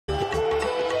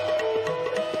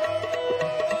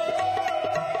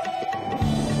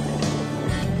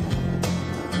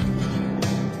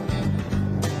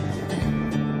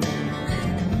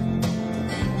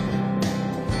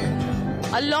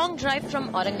A long drive from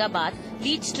Aurangabad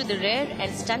leads to the rare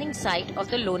and stunning site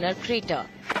of the Lonar Crater.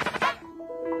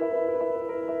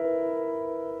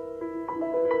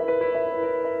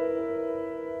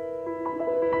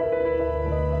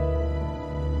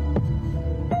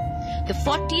 The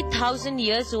 40,000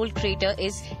 years old crater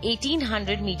is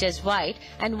 1800 meters wide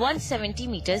and 170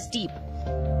 meters deep.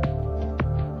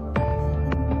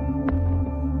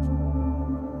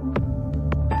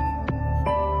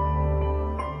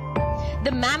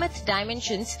 The mammoth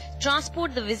dimensions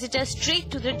transport the visitor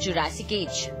straight to the Jurassic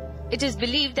Age. It is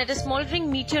believed that a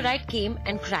smoldering meteorite came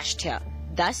and crashed here,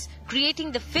 thus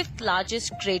creating the fifth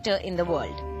largest crater in the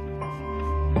world.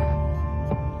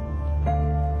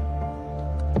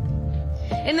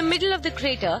 In the middle of the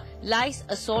crater lies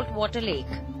a saltwater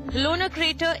lake. The Lonar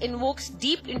Crater invokes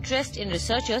deep interest in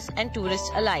researchers and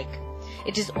tourists alike.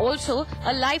 It is also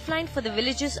a lifeline for the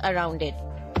villages around it.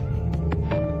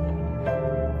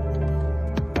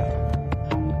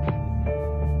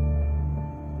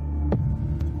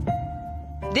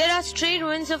 There are stray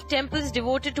ruins of temples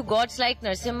devoted to gods like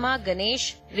Narasimha,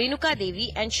 Ganesh, Renuka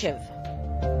Devi and Shiv.